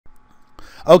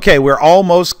Okay, we're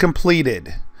almost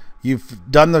completed. You've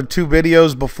done the 2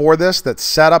 videos before this that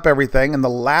set up everything, and the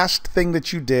last thing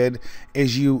that you did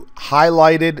is you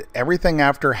highlighted everything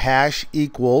after hash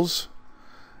equals,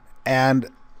 and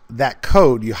that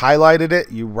code, you highlighted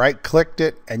it, you right-clicked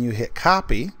it, and you hit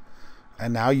copy,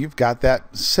 and now you've got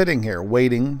that sitting here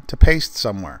waiting to paste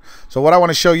somewhere. So what I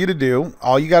want to show you to do,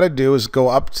 all you got to do is go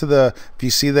up to the, if you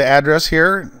see the address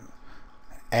here,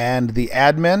 and the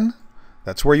admin,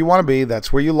 that's where you want to be.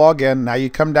 That's where you log in. Now you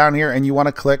come down here and you want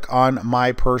to click on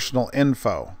My Personal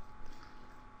Info.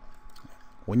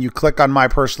 When you click on My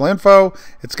Personal Info,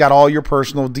 it's got all your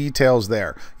personal details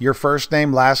there. Your first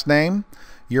name, last name,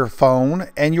 your phone,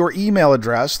 and your email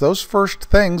address. Those first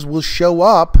things will show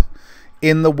up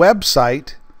in the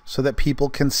website so that people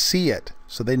can see it,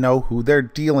 so they know who they're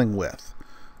dealing with.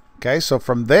 Okay, so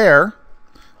from there,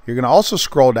 you're going to also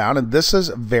scroll down, and this is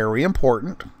very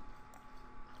important.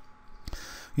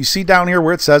 You see down here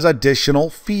where it says additional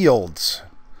fields.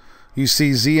 You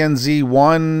see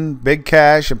ZNZ1, Big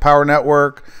Cache, and Power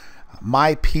Network,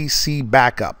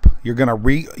 mypcbackup. You're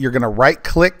gonna right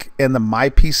click in the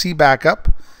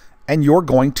mypcbackup, and you're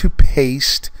going to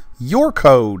paste your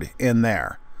code in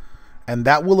there. And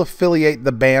that will affiliate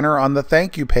the banner on the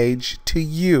thank you page to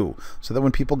you, so that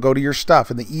when people go to your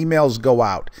stuff and the emails go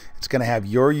out, it's going to have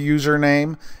your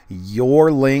username,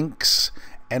 your links,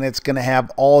 and it's going to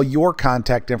have all your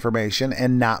contact information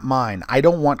and not mine. I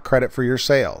don't want credit for your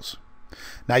sales.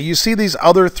 Now you see these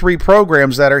other 3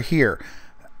 programs that are here.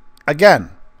 Again,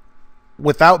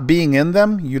 without being in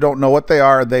them, you don't know what they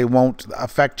are. They won't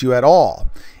affect you at all.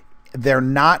 They're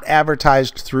not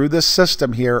advertised through this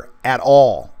system here at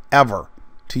all, ever,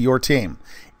 to your team.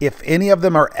 If any of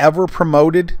them are ever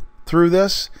promoted through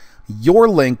this, your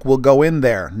link will go in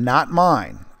there, not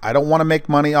mine. I don't want to make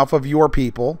money off of your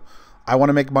people. I want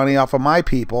to make money off of my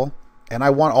people, and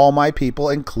I want all my people,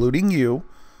 including you,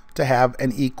 to have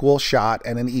an equal shot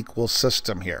and an equal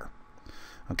system here.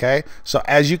 Okay, so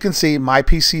as you can see,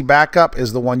 mypcbackup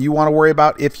is the one you want to worry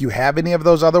about. If you have any of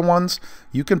those other ones,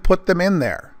 you can put them in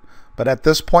there. But at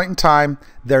this point in time,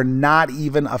 they're not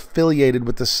even affiliated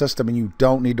with the system, and you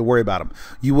don't need to worry about them.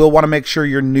 You will want to make sure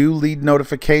your new lead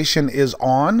notification is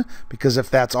on, because if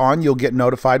that's on, you'll get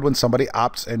notified when somebody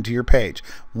opts into your page.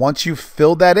 Once you've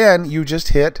filled that in, you just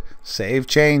hit Save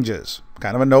Changes.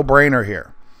 Kind of a no-brainer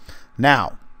here.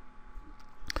 Now,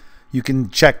 you can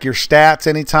check your stats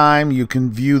anytime. You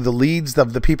can view the leads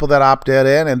of the people that opted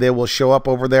in, and they will show up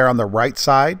over there on the right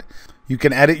side. You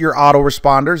can edit your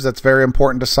autoresponders. That's very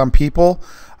important to some people.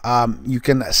 You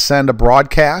can send a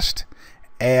broadcast,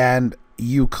 and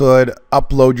you could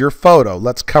upload your photo.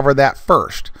 Let's cover that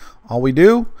first. All we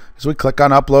do is we click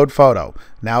on Upload Photo.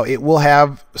 Now it will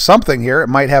have something here. It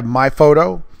might have my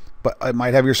photo, but it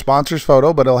might have your sponsor's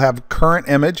photo, but it'll have current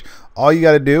image. All you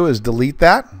got to do is delete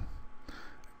that.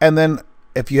 And then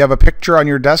if you have a picture on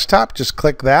your desktop, just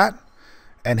click that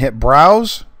and hit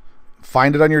Browse.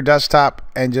 Find it on your desktop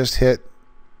and just hit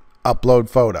Upload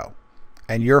Photo,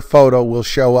 and your photo will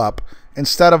show up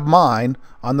instead of mine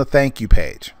on the thank you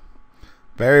page.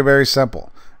 Very, very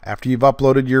simple. After you've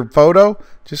uploaded your photo,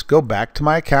 just go back to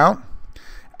my account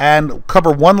and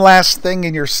cover one last thing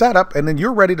in your setup, and then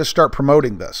you're ready to start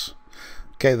promoting this.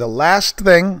 Okay, the last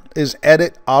thing is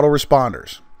edit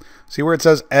autoresponders. See where it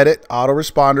says edit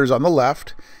autoresponders on the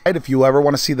left? If you ever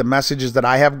want to see the messages that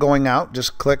I have going out,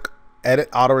 just click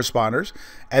edit autoresponders,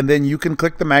 and then you can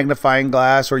click the magnifying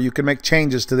glass, or you can make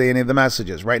changes to any of the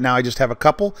messages. Right now I just have a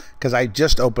couple because I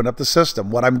just opened up the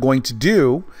system. What I'm going to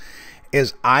do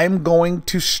is I'm going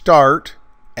to start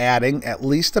adding at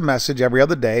least a message every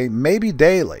other day, maybe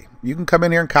daily. You can come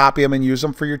in here and copy them and use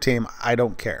them for your team. I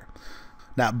don't care.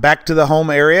 Now back to the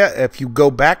home area. If you go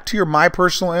back to your My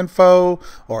Personal Info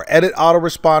or edit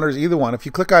autoresponders, either one, if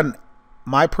you click on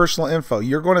My Personal Info,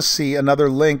 you're going to see another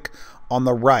link on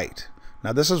the right.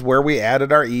 Now this is where we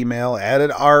added our email, added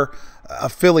our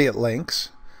affiliate links,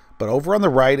 but over on the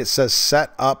right it says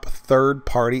set up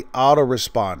third-party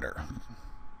autoresponder.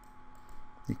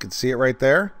 You can see it right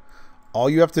there. All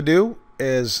you have to do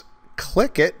is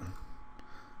click it,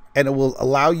 and it will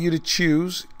allow you to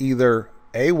choose either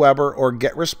Aweber or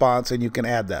Get Response, and you can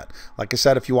add that. Like I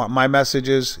said, if you want my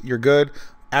messages, you're good.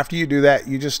 After you do that,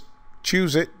 you just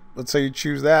choose it. Let's say you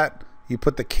choose that. You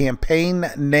put the campaign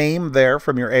name there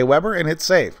from your Aweber and hit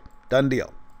save. Done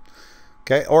deal.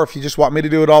 Okay, or if you just want me to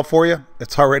do it all for you,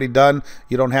 it's already done.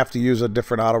 You don't have to use a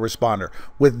different autoresponder.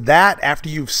 With that, after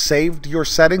you've saved your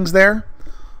settings there,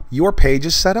 your page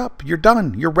is set up. You're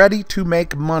done. You're ready to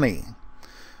make money.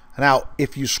 Now,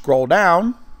 if you scroll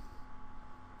down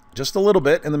just a little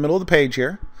bit in the middle of the page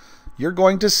here, you're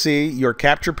going to see your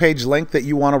capture page link that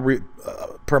you want to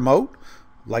promote,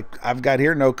 like I've got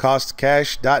here,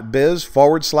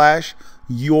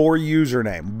 nocostcash.biz/your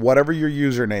username, whatever your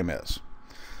username is.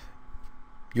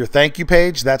 Your thank you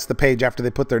page, that's the page after they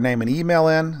put their name and email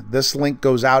in. This link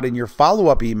goes out in your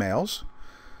follow-up emails.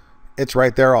 It's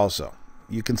right there also.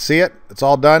 You can see it. It's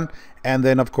all done. And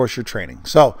then, of course, your training.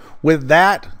 So with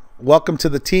that, welcome to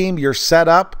the team. You're set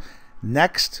up.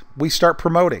 Next, we start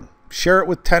promoting. Share it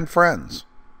with 10 friends.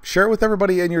 Share it with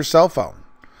everybody in your cell phone.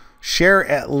 Share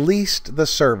at least the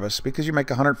service because you make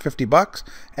 $150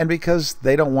 and because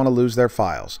they don't want to lose their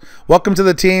files. Welcome to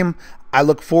the team. I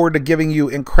look forward to giving you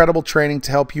incredible training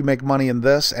to help you make money in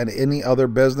this and any other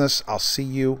business. I'll see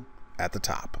you at the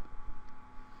top.